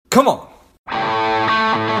Come on.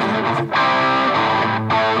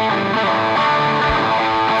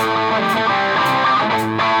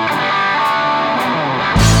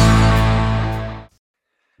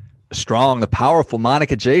 Strong, the powerful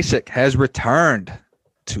Monica Jasek has returned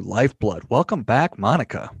to Lifeblood. Welcome back,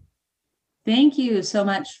 Monica. Thank you so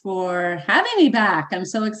much for having me back. I'm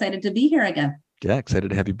so excited to be here again. Yeah, excited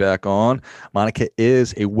to have you back on. Monica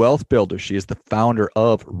is a wealth builder. She is the founder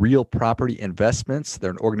of Real Property Investments. They're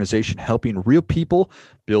an organization helping real people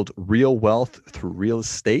build real wealth through real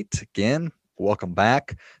estate. Again, welcome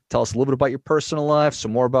back. Tell us a little bit about your personal life,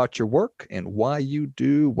 some more about your work, and why you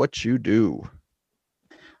do what you do.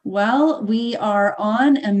 Well, we are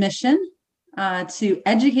on a mission to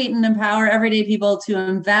educate and empower everyday people to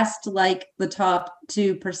invest like the top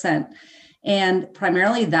 2%. And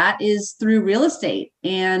primarily that is through real estate.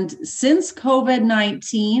 And since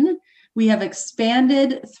COVID-19, we have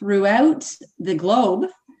expanded throughout the globe,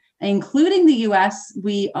 including the US.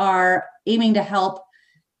 We are aiming to help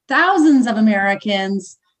thousands of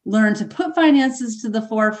Americans learn to put finances to the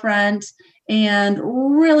forefront and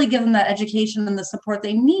really give them that education and the support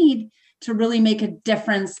they need to really make a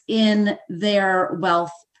difference in their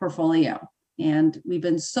wealth portfolio. And we've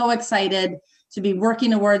been so excited to be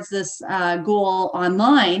working towards this goal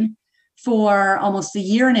online for almost a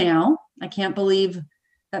year now. I can't believe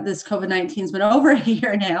that this COVID-19 has been over a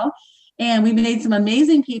year now. And we made some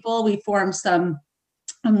amazing people. We formed some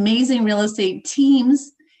amazing real estate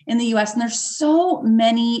teams in the US. And there's so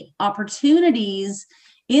many opportunities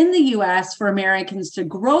in the US for Americans to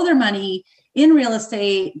grow their money in real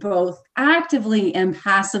estate, both actively and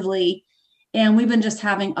passively. And we've been just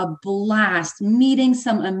having a blast meeting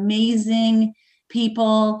some amazing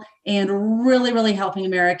people and really, really helping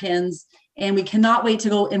Americans. And we cannot wait to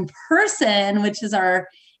go in person, which is our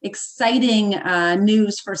exciting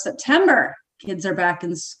news for September. Kids are back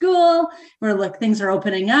in school. Things are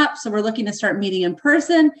opening up. So we're looking to start meeting in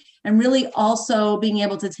person and really also being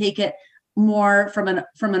able to take it more from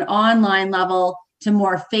an online level to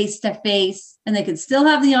more face-to-face. And they could still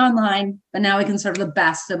have the online, but now we can serve the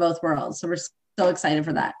best of both worlds. So we're so excited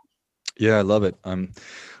for that. Yeah, I love it.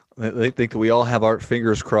 I think we all have our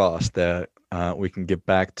fingers crossed that we can get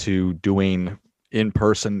back to doing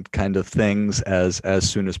in-person kind of things as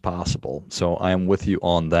soon as possible. So I am with you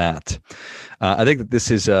on that. I think that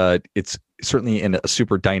this is it's certainly in a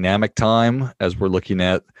super dynamic time as we're looking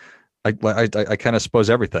at. I kind of suppose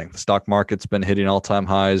everything. The stock market's been hitting all-time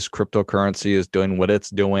highs. Cryptocurrency is doing what it's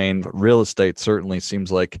doing. But real estate certainly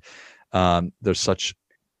seems like there's such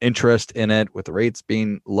interest in it with the rates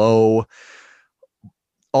being low.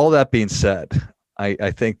 All that being said, I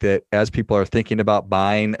think that as people are thinking about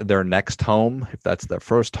buying their next home, if that's their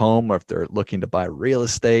first home or if they're looking to buy real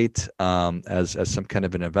estate as some kind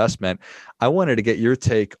of an investment, I wanted to get your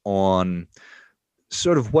take on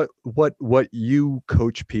sort of what you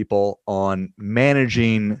coach people on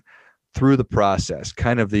managing through the process,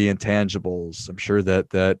 kind of the intangibles. I'm sure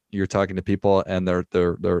that you're talking to people and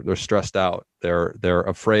they're stressed out. They're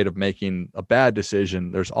afraid of making a bad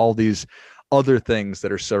decision. There's all these other things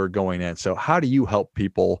that are sort of going in. So how do you help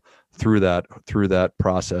people through that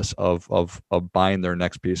process of buying their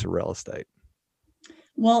next piece of real estate?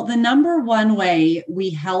 Well, the number one way we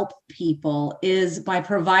help people is by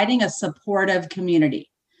providing a supportive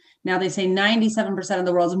community. Now, they say 97% of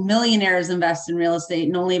the world's millionaires invest in real estate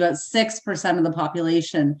and only about 6% of the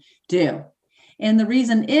population do. And the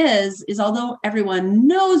reason is although everyone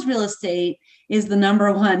knows real estate is the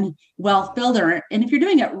number one wealth builder, and if you're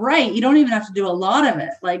doing it right, you don't even have to do a lot of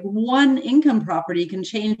it. Like one income property can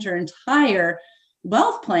change your entire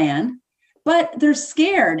wealth plan, but they're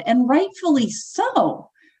scared, and rightfully so.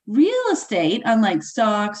 Real estate, unlike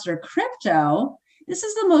stocks or crypto, this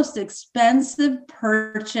is the most expensive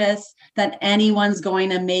purchase that anyone's going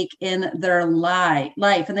to make in their life.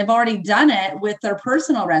 And they've already done it with their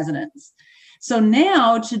personal residence. So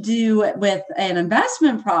now to do it with an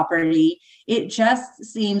investment property, it just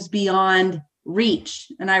seems beyond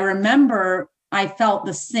reach. And I remember I felt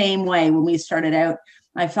the same way when we started out.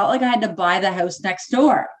 I felt like I had to buy the house next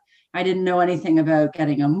door. I didn't know anything about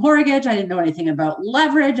getting a mortgage. I didn't know anything about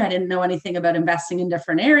leverage. I didn't know anything about investing in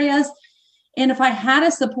different areas. And if I had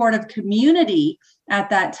a supportive community at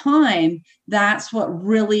that time, that's what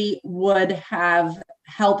really would have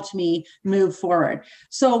helped me move forward.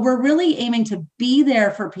 So we're really aiming to be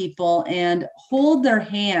there for people and hold their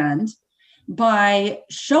hand by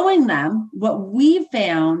showing them what we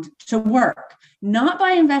found to work, not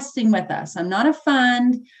by investing with us. I'm not a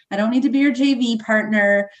fund. I don't need to be your JV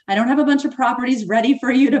partner. I don't have a bunch of properties ready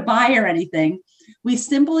for you to buy or anything. We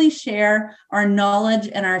simply share our knowledge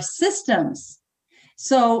and our systems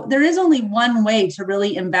So there is only one way to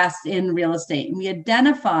really invest in real estate. And we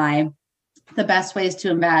identify the best ways to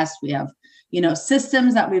invest. We have,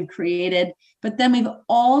 systems that we've created, but then we've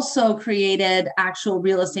also created actual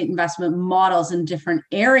real estate investment models in different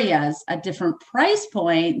areas at different price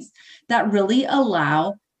points that really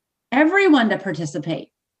allow everyone to participate.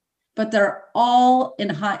 But they're all in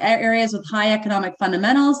high areas with high economic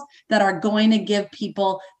fundamentals that are going to give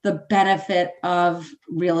people the benefit of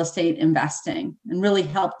real estate investing and really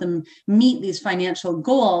help them meet these financial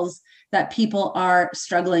goals that people are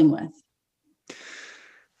struggling with.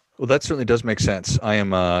 Well, that certainly does make sense. I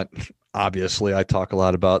am obviously, I talk a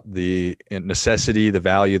lot about the necessity, the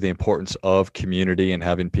value, the importance of community and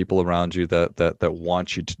having people around you that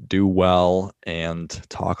want you to do well, and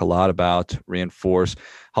talk a lot about, reinforce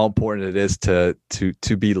how important it is to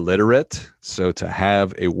be literate. So to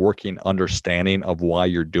have a working understanding of why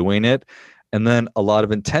you're doing it, and then a lot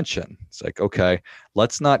of intention. It's like, okay,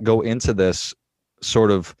 let's not go into this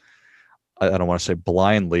sort of, I don't want to say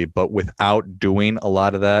blindly, but without doing a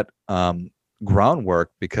lot of that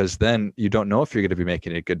groundwork, because then you don't know if you're going to be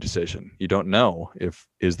making a good decision. You don't know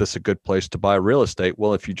is this a good place to buy real estate?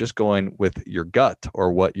 Well, if you just go in with your gut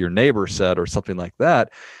or what your neighbor said or something like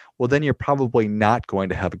that, well, then you're probably not going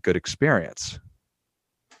to have a good experience.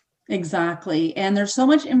 Exactly. And there's so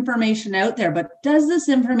much information out there, but does this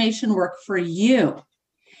information work for you?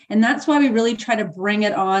 And that's why we really try to bring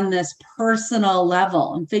it on this personal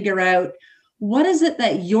level and figure out, what is it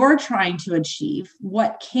that you're trying to achieve?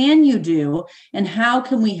 What can you do? And how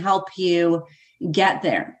can we help you get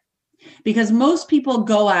there? Because most people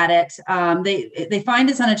go at it, they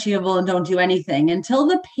find it's unachievable and don't do anything until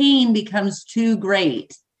the pain becomes too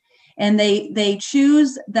great. And they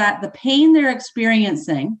choose that the pain they're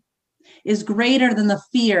experiencing is greater than the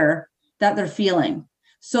fear that they're feeling.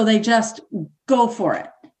 So they just go for it.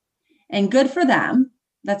 And good for them.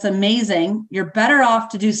 That's amazing. You're better off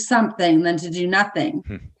to do something than to do nothing.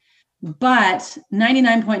 But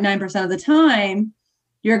 99.9% of the time,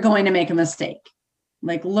 you're going to make a mistake.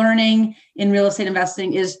 Like, learning in real estate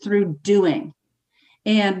investing is through doing.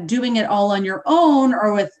 And doing it all on your own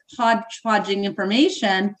or with hodgepodging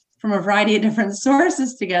information from a variety of different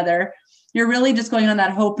sources together, you're really just going on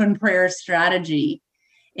that hope and prayer strategy.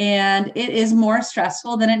 And it is more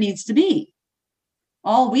stressful than it needs to be.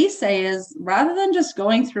 All we say is, rather than just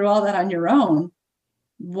going through all that on your own,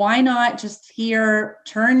 why not just hear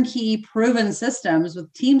turnkey proven systems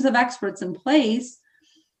with teams of experts in place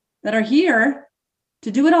that are here to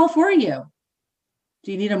do it all for you?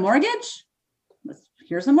 Do you need a mortgage?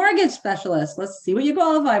 Here's a mortgage specialist. Let's see what you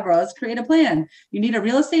qualify for. Let's create a plan. You need a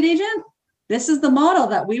real estate agent? This is the model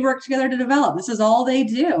that we work together to develop. This is all they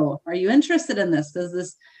do. Are you interested in this?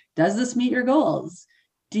 Does this meet your goals?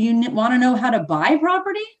 Do you want to know how to buy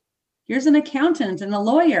property? Here's an accountant and a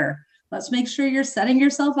lawyer. Let's make sure you're setting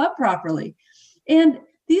yourself up properly. And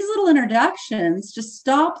these little introductions just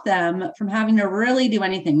stop them from having to really do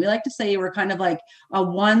anything. We like to say we're kind of like a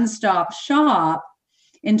one-stop shop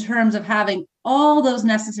in terms of having all those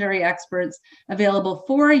necessary experts available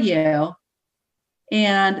for you.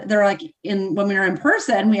 And they're like, when we're in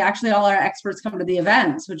person, we actually, all our experts come to the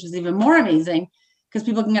events, which is even more amazing because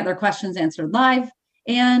people can get their questions answered live.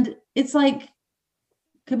 And it's like,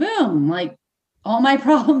 kaboom, like all my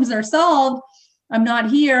problems are solved. I'm not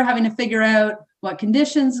here having to figure out what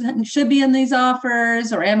conditions should be in these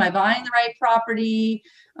offers, or am I buying the right property?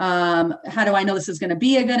 How do I know this is going to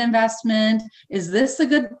be a good investment? Is this a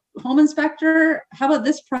good home inspector? How about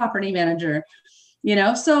this property manager?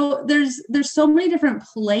 So there's so many different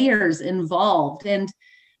players involved, and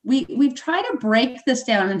we've tried to break this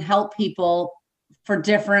down and help people for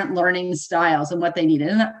different learning styles and what they need.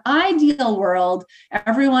 In an ideal world,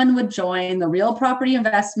 everyone would join the Real Property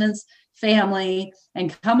Investments family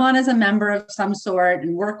and come on as a member of some sort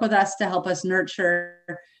and work with us to help us nurture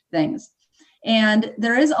things. And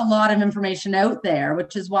there is a lot of information out there,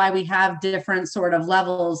 which is why we have different sort of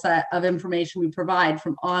levels of information we provide,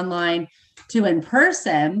 from online to in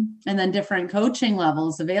person, and then different coaching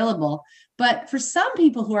levels available. But for some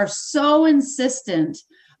people who are so insistent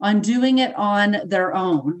on doing it on their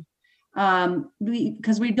own,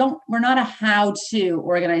 because we're not a how-to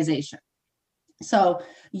organization. So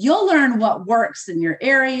you'll learn what works in your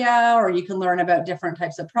area, or you can learn about different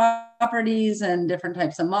types of properties and different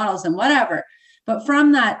types of models and whatever. But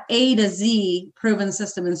from that A to Z proven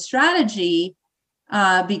system and strategy,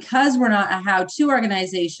 because we're not a how-to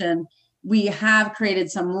organization, we have created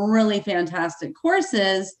some really fantastic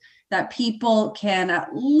courses that people can at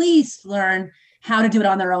least learn how to do it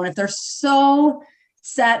on their own. If they're so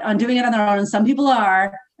set on doing it on their own, and some people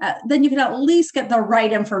are, then you can at least get the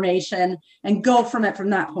right information and go from it from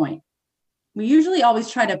that point. We usually always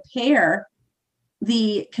try to pair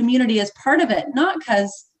the community as part of it, not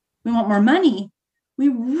because we want more money. We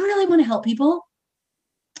really want to help people.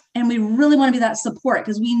 And we really want to be that support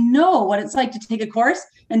because we know what it's like to take a course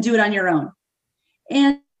and do it on your own.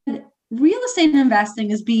 And real estate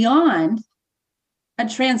investing is beyond a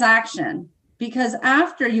transaction, because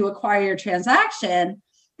after you acquire your transaction,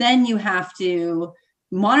 then you have to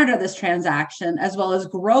monitor this transaction as well as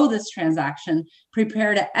grow this transaction,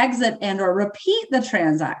 prepare to exit and or repeat the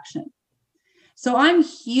transaction. So I'm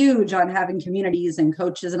huge on having communities and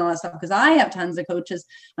coaches and all that stuff because I have tons of coaches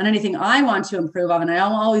on anything I want to improve on. And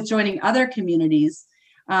I'm always joining other communities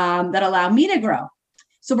that allow me to grow.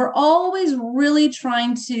 So we're always really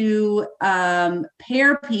trying to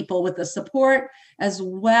pair people with the support as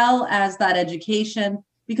well as that education,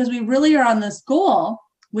 because we really are on this goal,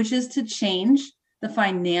 which is to change the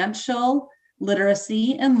financial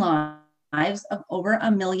literacy and lives of over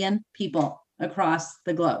 1 million people across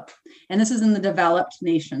the globe. And this is in the developed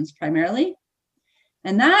nations primarily.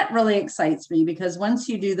 And that really excites me because once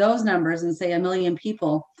you do those numbers and say 1 million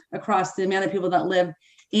people across the amount of people that live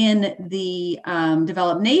in the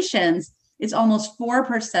developed nations, it's almost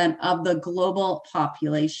 4% of the global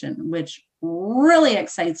population, which really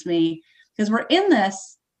excites me because we're in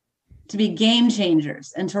this to be game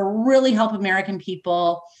changers and to really help American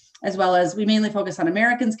people, as well as we mainly focus on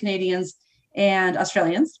Americans, Canadians, and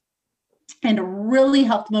Australians, and to really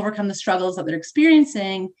help them overcome the struggles that they're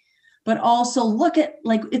experiencing, but also look at,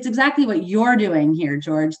 like, it's exactly what you're doing here,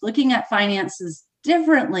 George, looking at finances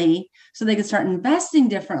differently so they can start investing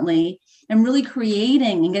differently and really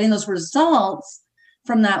creating and getting those results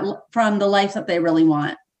from the life that they really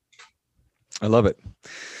want. I love it.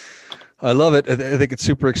 I love it. I think it's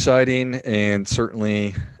super exciting, and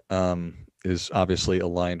certainly is obviously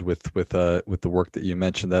aligned with the work that you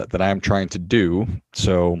mentioned that I'm trying to do.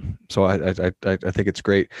 So I think it's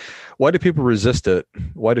great. Why do people resist it?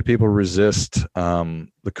 Why do people resist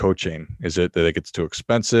the coaching? Is it that they think it's too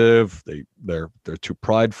expensive? They're too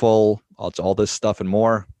prideful? It's all this stuff and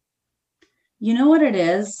more. You know what it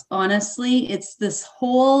is? Honestly, it's this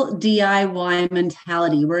whole DIY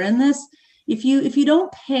mentality. We're in this. If you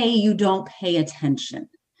don't pay, you don't pay attention.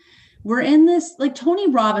 We're in this, like Tony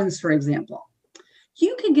Robbins, for example.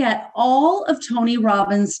 You could get all of Tony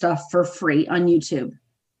Robbins stuff for free on YouTube,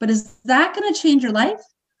 but is that going to change your life?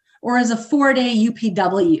 Or is a 4-day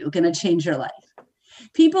UPW going to change your life?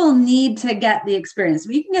 People need to get the experience.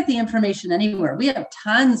 We can get the information anywhere. We have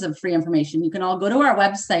tons of free information. You can all go to our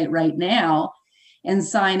website right now and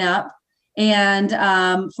sign up and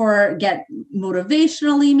get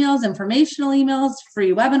motivational emails, informational emails,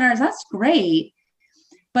 free webinars. That's great.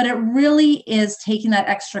 But it really is taking that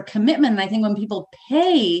extra commitment. And I think when people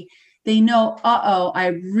pay, they know, I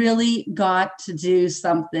really got to do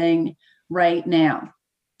something right now.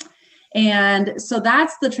 And so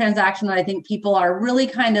that's the transaction that I think people are really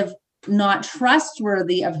kind of not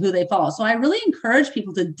trustworthy of who they follow. So I really encourage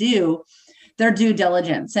people to do their due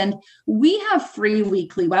diligence. And we have free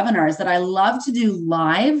weekly webinars that I love to do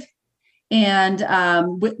live and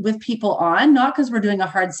with people on, not because we're doing a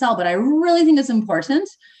hard sell, but I really think it's important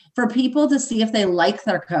for people to see if they like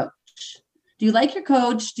their coach. Do you like your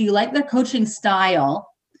coach? Do you like their coaching style?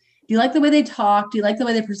 Do you like the way they talk? Do you like the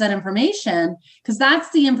way they present information? Because that's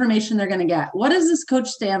the information they're going to get. What does this coach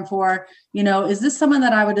stand for? Is this someone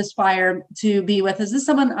that I would aspire to be with? Is this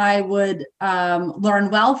someone I would learn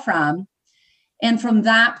well from? And from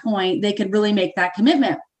that point, they could really make that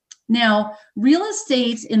commitment. Now, real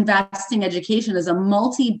estate investing education is a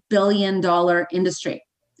multi-billion-dollar industry.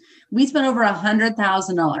 We spent over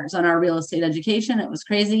 $100,000 on our real estate education. It was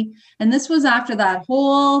crazy. And this was after that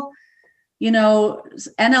whole,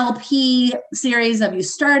 NLP series of you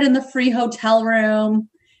start in the free hotel room,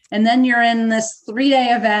 and then you're in this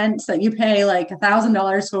 3-day event that you pay like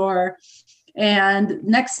 $1,000 for. And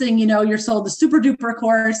next thing you know, you're sold the super duper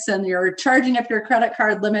course and you're charging up your credit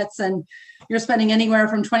card limits and you're spending anywhere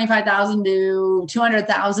from $25,000 to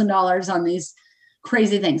 $200,000 on these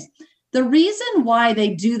crazy things. The reason why they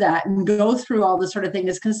do that and go through all this sort of thing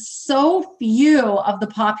is because so few of the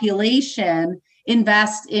population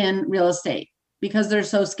invest in real estate because they're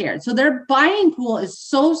so scared. So their buying pool is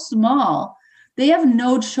so small, they have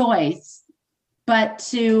no choice but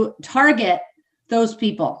to target those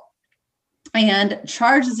people and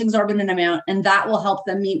charge this exorbitant amount, and that will help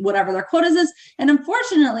them meet whatever their quotas is. And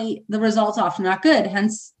unfortunately, the results often not good,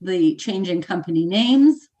 hence the changing company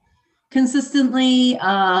names consistently,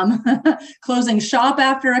 closing shop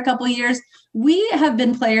after a couple of years. We have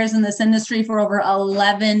been players in this industry for over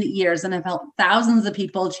 11 years and have helped thousands of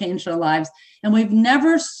people change their lives. And we've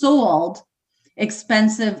never sold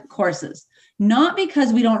expensive courses, not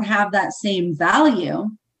because we don't have that same value,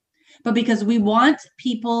 but because we want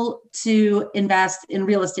people to invest in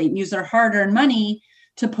real estate and use their hard-earned money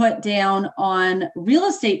to put down on real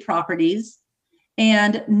estate properties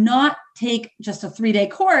and not take just a 3-day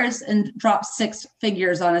course and drop 6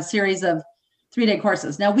 figures on a series of 3-day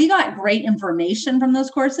courses. Now, we got great information from those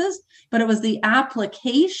courses, but it was the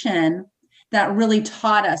application that really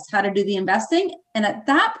taught us how to do the investing. And at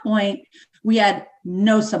that point, we had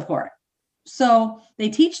no support. So they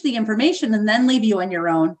teach the information and then leave you on your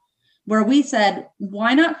own, where we said,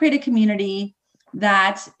 why not create a community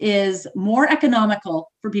that is more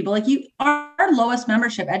economical for people like you? Our lowest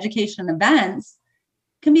membership, education and events,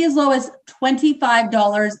 can be as low as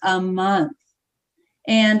 $25 a month.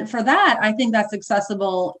 And for that, I think that's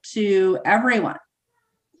accessible to everyone.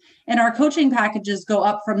 And our coaching packages go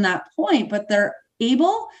up from that point, but they're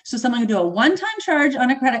able, so someone can do a one-time charge on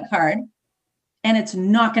a credit card and it's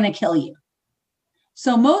not going to kill you.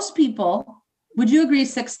 So most people, would you agree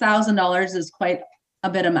 $6,000 is quite a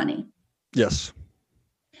bit of money? Yes.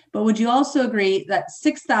 But would you also agree that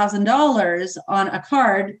 $6,000 on a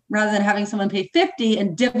card, rather than having someone pay $50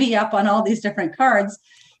 and divvy up on all these different cards,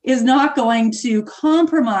 is not going to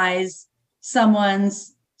compromise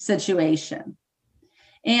someone's situation?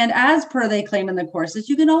 And as per they claim in the courses,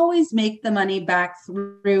 you can always make the money back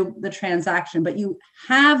through the transaction, but you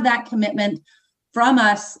have that commitment from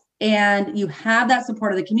us and you have that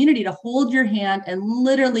support of the community to hold your hand and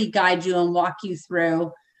literally guide you and walk you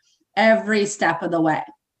through every step of the way.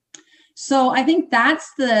 So I think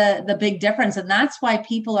that's the big difference. And that's why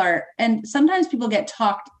people are, and sometimes people get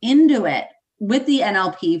talked into it with the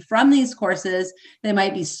NLP from these courses. They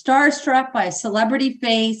might be starstruck by a celebrity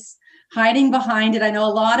face hiding behind it. I know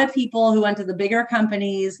a lot of people who went to the bigger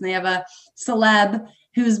companies and they have a celeb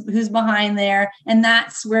who's behind there, and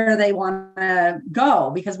that's where they want to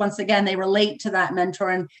go, because once again, they relate to that mentor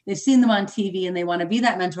and they've seen them on TV and they want to be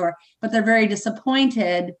that mentor, but they're very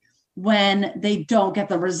disappointed when they don't get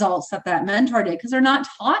the results that that mentor did because they're not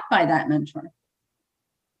taught by that mentor.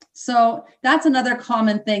 So that's another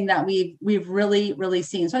common thing that we've really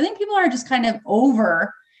seen. So I think people are just kind of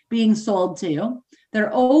over being sold to.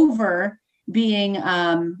 They're over being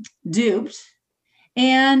duped.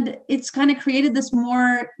 And it's kind of created this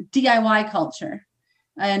more DIY culture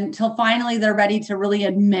until finally they're ready to really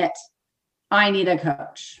admit, I need a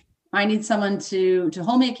coach. I need someone to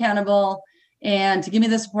hold me accountable and to give me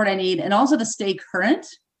the support I need, and also to stay current.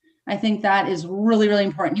 I think that is really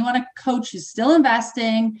important. You want a coach who's still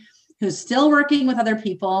investing, who's still working with other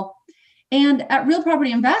people. And at Real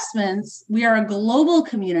Property Investments, we are a global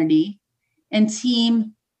community and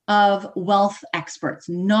team of wealth experts,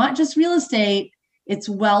 not just real estate, it's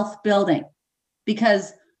wealth building.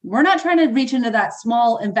 Because we're not trying to reach into that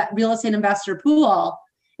small real estate investor pool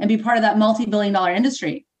and be part of that multi-billion-dollar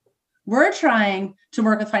industry. We're trying to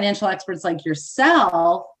work with financial experts like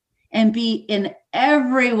yourself and be in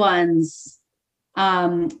everyone's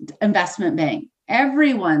investment bank.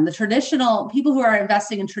 Everyone, the traditional people who are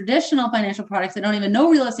investing in traditional financial products that don't even know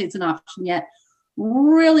real estate's an option yet,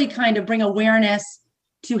 really kind of bring awareness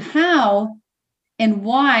to how and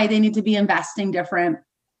why they need to be investing different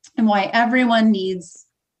and why everyone needs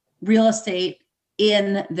real estate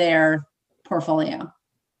in their portfolio.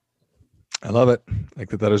 I love it. I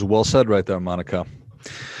think that is well said right there, Monica.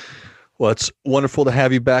 Well, it's wonderful to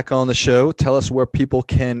have you back on the show. Tell us where people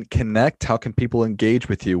can connect. How can people engage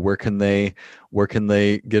with you? Where can they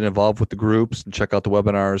get involved with the groups and check out the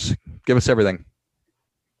webinars? Give us everything.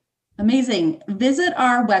 Amazing. Visit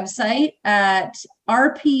our website at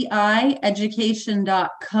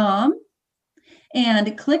rpieducation.com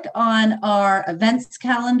and click on our events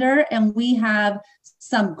calendar. And we have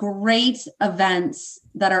some great events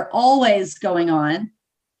that are always going on.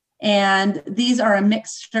 And these are a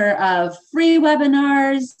mixture of free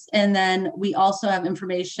webinars. And then we also have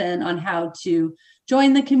information on how to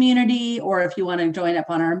join the community, or if you want to join up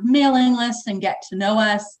on our mailing list and get to know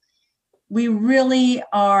us. We really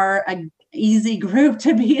are an easy group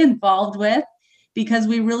to be involved with because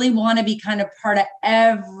we really want to be kind of part of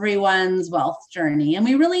everyone's wealth journey. And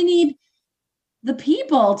we really need the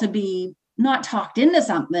people to be not talked into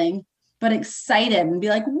something, but excited and be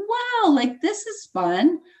like, wow, like this is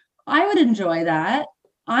fun. I would enjoy that.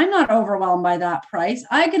 I'm not overwhelmed by that price.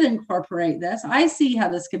 I could incorporate this. I see how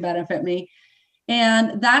this could benefit me.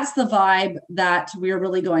 And that's the vibe that we're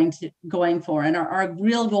really going for. And our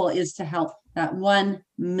real goal is to help that 1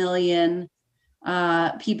 million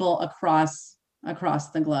people across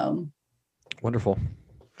the globe. Wonderful.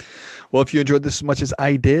 Well, if you enjoyed this as much as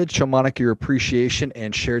I did, show Monica your appreciation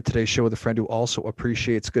and share today's show with a friend who also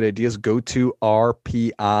appreciates good ideas. Go to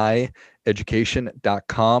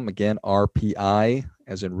rpieducation.com. Again, RPI,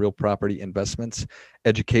 as in real property investments,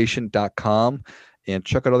 education.com. And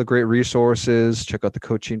check out all the great resources, check out the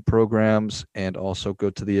coaching programs, and also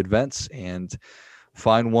go to the events and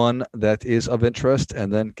find one that is of interest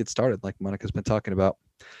and then get started like Monica's been talking about.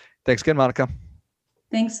 Thanks again, Monica.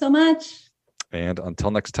 Thanks so much. And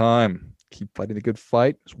until next time, keep fighting the good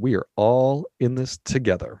fight. We are all in this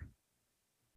together.